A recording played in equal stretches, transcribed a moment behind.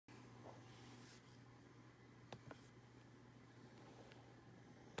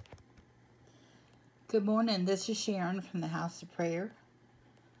Good morning. This is Sharon from the House of Prayer.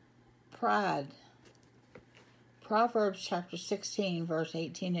 Pride. Proverbs chapter 16, verse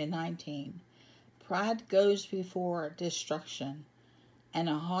 18 and 19. Pride goes before destruction, and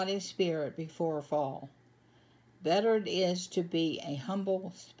a haughty spirit before a fall. Better it is to be a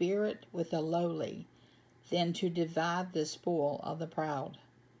humble spirit with the lowly than to divide the spoil of the proud.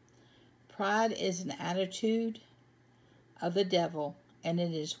 Pride is an attitude of the devil, and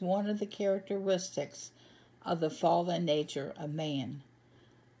it is one of the characteristics of the fallen nature of man.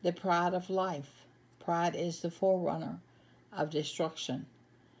 The pride of life. Pride is the forerunner of destruction.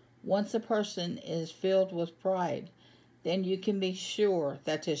 Once a person is filled with pride, then you can be sure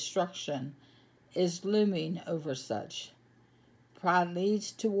that destruction is looming over such. Pride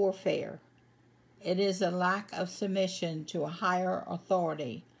leads to warfare. It is a lack of submission to a higher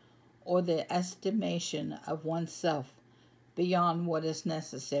authority or the estimation of oneself beyond what is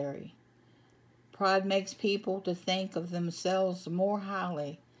necessary. Pride makes people to think of themselves more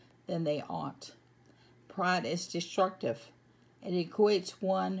highly than they ought. Pride is destructive. It equates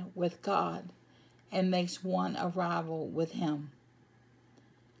one with God and makes one a rival with Him.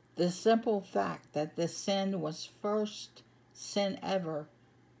 The simple fact that this sin was first sin ever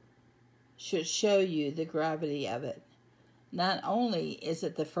should show you the gravity of it. Not only is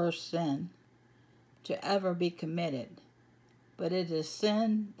it the first sin to ever be committed, but it is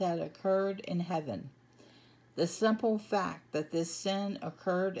sin that occurred in heaven. The simple fact that this sin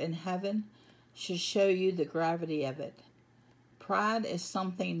occurred in heaven should show you the gravity of it. Pride is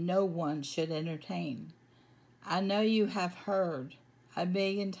something no one should entertain. I know you have heard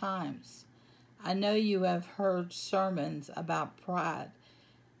 1,000,000 times. I know you have heard sermons about pride,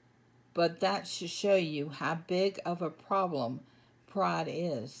 but that should show you how big of a problem pride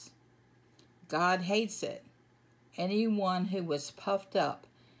is. God hates it. Anyone who was puffed up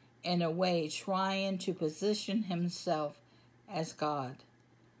in a way trying to position himself as God.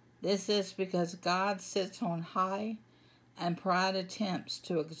 This is because God sits on high, and pride attempts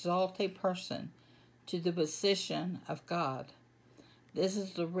to exalt a person to the position of God. This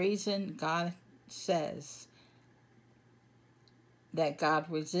is the reason God says that God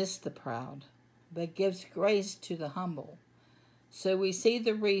resists the proud, but gives grace to the humble. So we see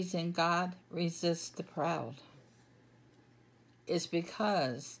the reason God resists the proud is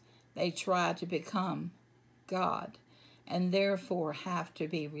because they try to become God and therefore have to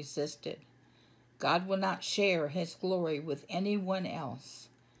be resisted. God will not share His glory with anyone else.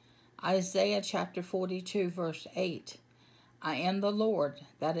 Isaiah chapter 42 verse 8. I am the Lord,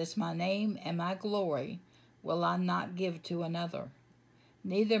 that is my name, and my glory will I not give to another,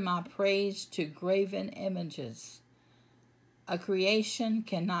 neither my praise to graven images. A creation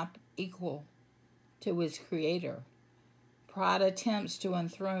cannot equal to its creator. Pride attempts to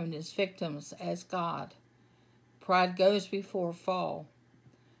enthrone its victims as God. Pride goes before a fall.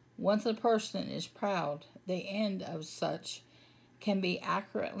 Once a person is proud, the end of such can be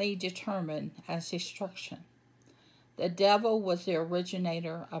accurately determined as destruction. The devil was the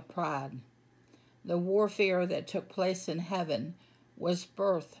originator of pride. The warfare that took place in heaven was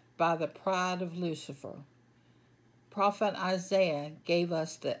birthed by the pride of Lucifer. Prophet Isaiah gave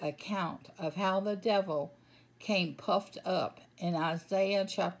us the account of how the devil came puffed up in Isaiah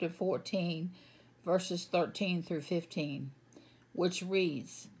chapter 14, verses 13 through 15, which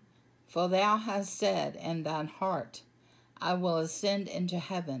reads, For thou hast said in thine heart, I will ascend into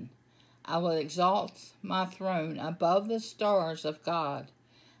heaven. I will exalt my throne above the stars of God.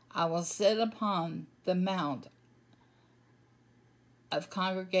 I will sit upon the mount of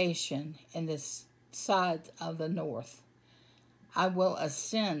congregation in the sides of the north. I will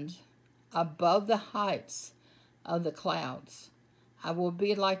ascend above the heights of the clouds. I will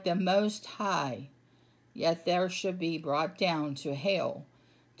be like the Most High, yet there shall be brought down to hell,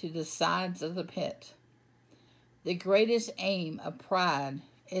 to the sides of the pit. The greatest aim of pride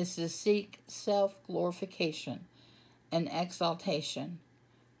is to seek self-glorification and exaltation.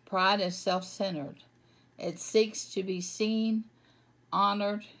 Pride is self-centered. It seeks to be seen,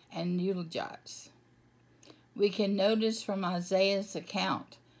 honored, and eulogized. We can notice from Isaiah's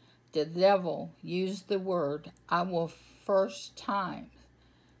account the devil used the word I will first time.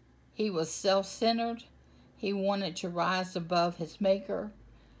 He was self-centered. He wanted to rise above his maker.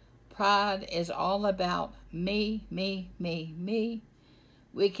 Pride is all about me, me, me, me.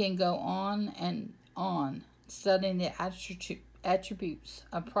 We can go on and on studying the attributes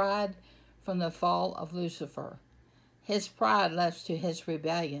of pride from the fall of Lucifer. His pride led to his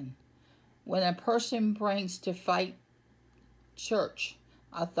rebellion. When a person brings to fight church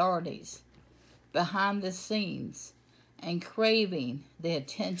authorities behind the scenes and craving the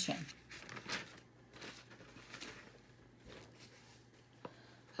attention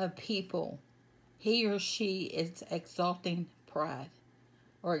of people, he or she is exalting pride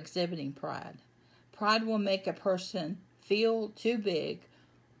or exhibiting pride. Pride will make a person feel too big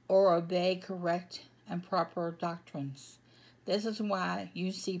or obey correct and proper doctrines. This is why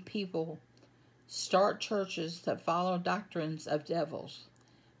you see people start churches that follow doctrines of devils.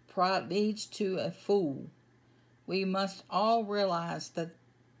 Pride leads to a fool. We must all realize that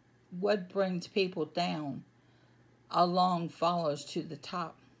what brings people down along follows to the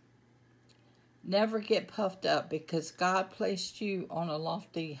top. Never get puffed up because God placed you on a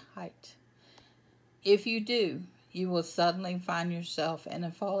lofty height. If you do, you will suddenly find yourself in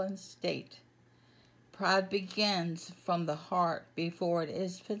a fallen state. Pride begins from the heart before it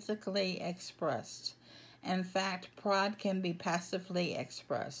is physically expressed. In fact, pride can be passively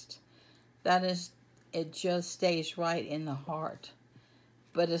expressed. That is, it just stays right in the heart,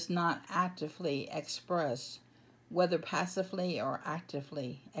 but is not actively expressed, whether passively or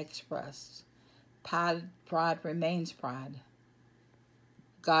actively expressed. Pride remains pride.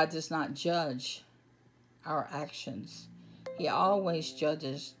 God does not judge our actions. He always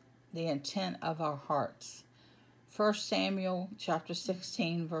judges the intent of our hearts. 1 Samuel chapter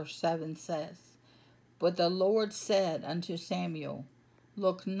 16 verse 7 says, "But the Lord said unto Samuel,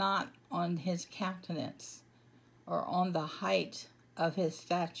 Look not on his countenance, or on the height of his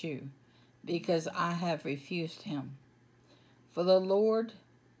stature, because I have refused him. For the Lord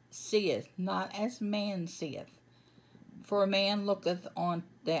seeth not as man seeth. For man looketh on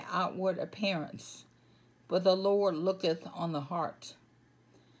the outward appearance, but the Lord looketh on the heart."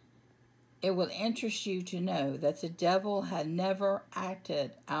 It will interest you to know that the devil had never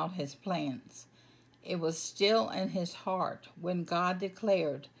acted out his plans. It was still in his heart when God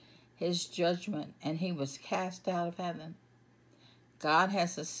declared his judgment and he was cast out of heaven. God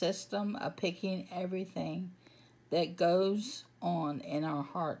has a system of picking everything that goes on in our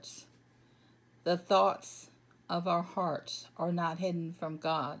hearts. The thoughts of our hearts are not hidden from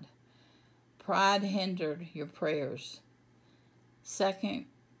God. Pride hindered your prayers. 2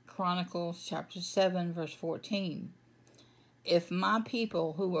 Chronicles chapter 7 verse 14. "If my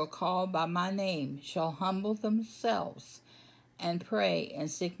people who are called by my name shall humble themselves and pray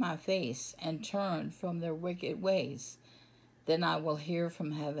and seek my face and turn from their wicked ways, then I will hear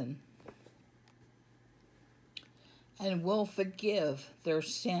from heaven and will forgive their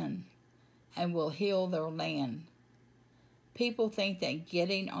sin and will heal their land." People think that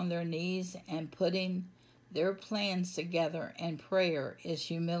getting on their knees and putting their plans together in prayer is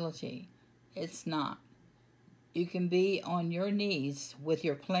humility. It's not. You can be on your knees with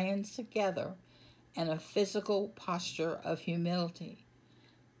your plans together in a physical posture of humility,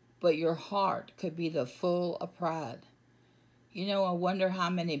 but your heart could be full of pride. I wonder how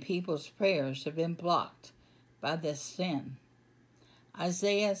many people's prayers have been blocked by this sin.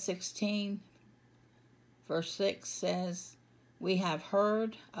 Isaiah 16 verse 6 says, "We have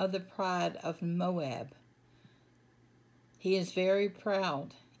heard of the pride of Moab. He is very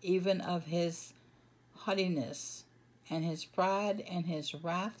proud, even of his haughtiness, and his pride and his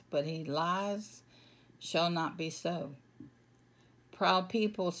wrath, but he lies shall not be so." Proud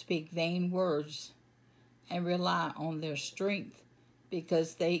people speak vain words and rely on their strength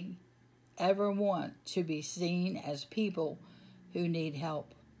because they ever want to be seen as people who need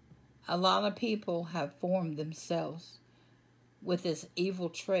help. A lot of people have formed themselves with this evil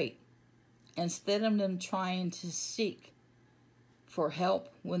trait. Instead of them trying to seek for help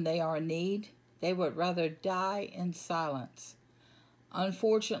when they are in need, they would rather die in silence.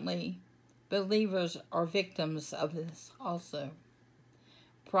 Unfortunately, believers are victims of this also.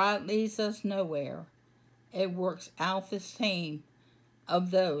 Pride leads us nowhere. It works out the same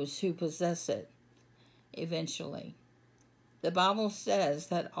of those who possess it eventually. The Bible says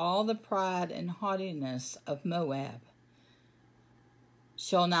that all the pride and haughtiness of Moab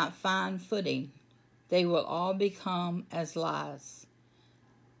shall not find footing. They will all become as lies.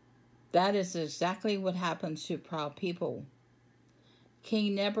 That is exactly what happens to proud people.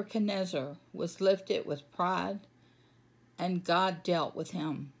 King Nebuchadnezzar was lifted with pride, and God dealt with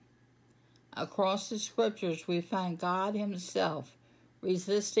him. Across the scriptures, we find God himself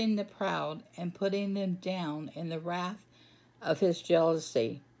resisting the proud and putting them down in the wrath of his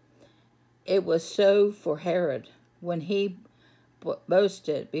jealousy. It was so for Herod when he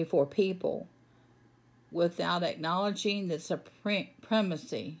boasted before people without acknowledging the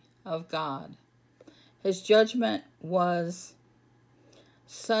supremacy of God. His judgment was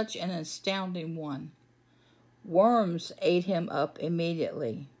such an astounding one. Worms ate him up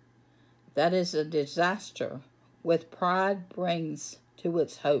immediately. That is a disaster which pride brings to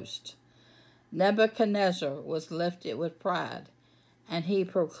its host. Nebuchadnezzar was lifted with pride, and he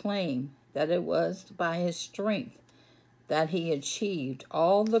proclaimed that it was by his strength that he achieved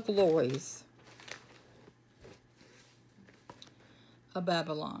all the glories of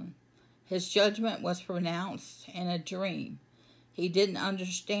Babylon. His judgment was pronounced in a dream he didn't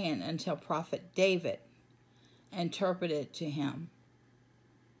understand until Prophet David interpreted to him.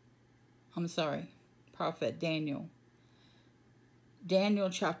 Prophet Daniel. Daniel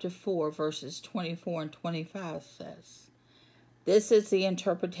chapter 4 verses 24 and 25 says, "This is the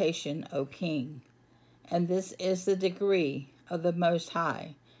interpretation, O king, and this is the decree of the Most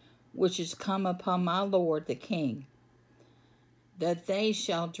High, which is come upon my lord the king, that they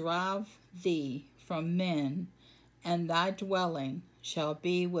shall drive thee from men, and thy dwelling shall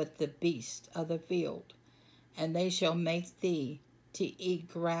be with the beasts of the field, and they shall make thee to eat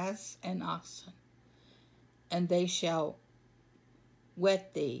grass and oxen, and they shall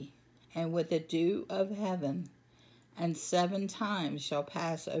wet thee, and with the dew of heaven, and 7 times shall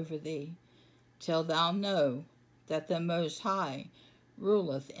pass over thee, till thou know that the Most High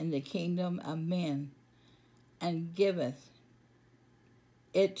ruleth in the kingdom of men, and giveth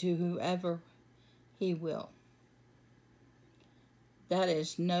it to whoever he will." That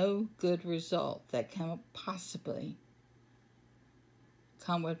is no good result that can possibly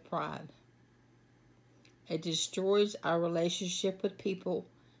come with pride. It destroys our relationship with people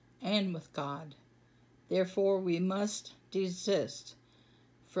and with God. Therefore, we must desist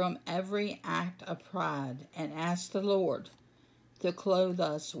from every act of pride and ask the Lord to clothe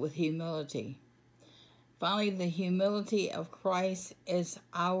us with humility. Finally, the humility of Christ is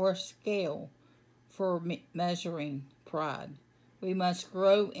our scale for measuring pride. We must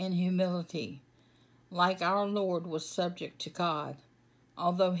grow in humility, like our Lord was subject to God,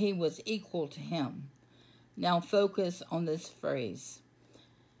 although he was equal to him. Now focus on this phrase: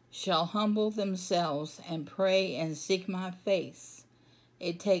 shall humble themselves and pray and seek my face.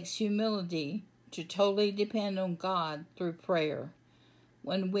 It takes humility to totally depend on God through prayer.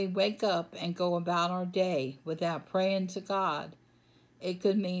 When we wake up and go about our day without praying to God, it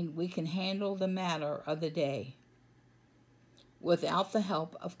could mean we can handle the matter of the day without the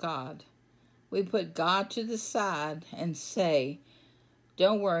help of God. We put God to the side and say,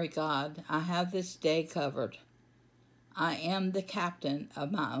 "Don't worry, God, I have this day covered. I am the captain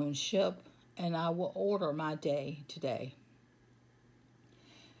of my own ship, and I will order my day today."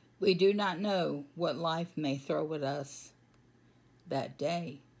 We do not know what life may throw at us that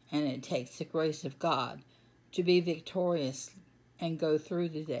day, and it takes the grace of God to be victorious and go through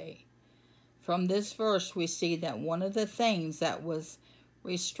the day. From this verse, we see that one of the things that was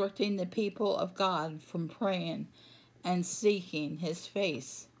restricting the people of God from praying and seeking his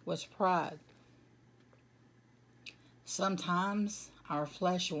face was pride. Sometimes our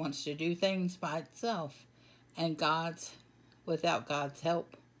flesh wants to do things by itself and without God's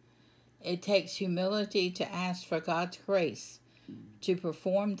help. It takes humility to ask for God's grace to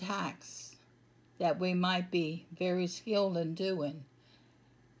perform tasks that we might be very skilled in doing.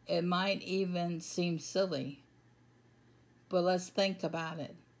 It might even seem silly, but let's think about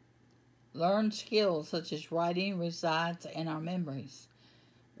it. Learned skills such as writing resides in our memories.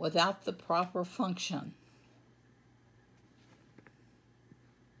 Without the proper function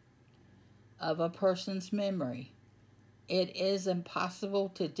of a person's memory, it is impossible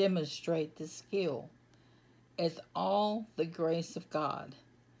to demonstrate the skill. It's all the grace of God.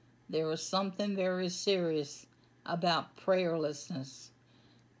 There is something very serious about prayerlessness.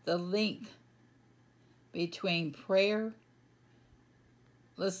 The link between prayerlessness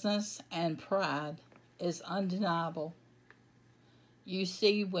and pride is undeniable. You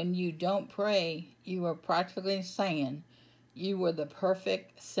see, when you don't pray, you are practically saying you were the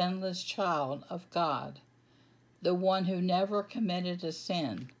perfect, sinless child of God, the one who never committed a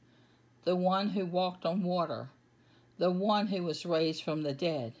sin, the one who walked on water, the one who was raised from the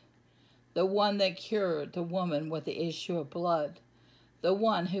dead, the one that cured the woman with the issue of blood, the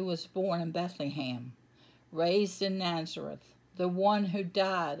one who was born in Bethlehem, raised in Nazareth, the one who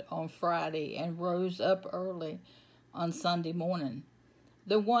died on Friday and rose up early on Sunday morning,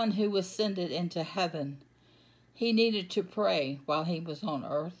 the one who ascended into heaven. He needed to pray while he was on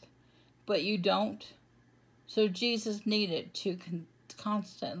earth, but you don't. So Jesus needed to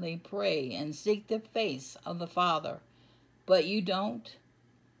constantly pray and seek the face of the Father, but you don't.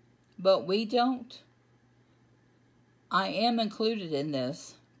 But we don't. I am included in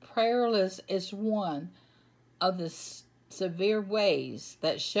this. Prayerless is one of the severe ways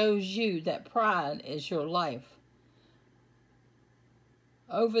that shows you that pride is your life.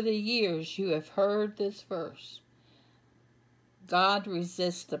 Over the years, you have heard this verse: God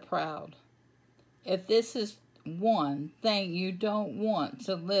resists the proud. If this is one thing you don't want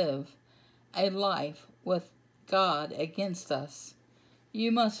to live a life with God against us.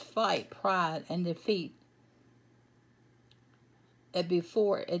 You must fight pride and defeat it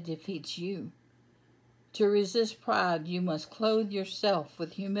before it defeats you. To resist pride, you must clothe yourself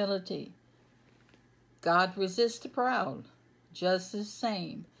with humility. God resists the proud, just the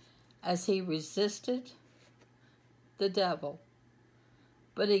same as he resisted the devil,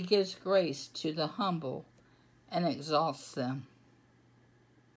 but he gives grace to the humble and exalts them.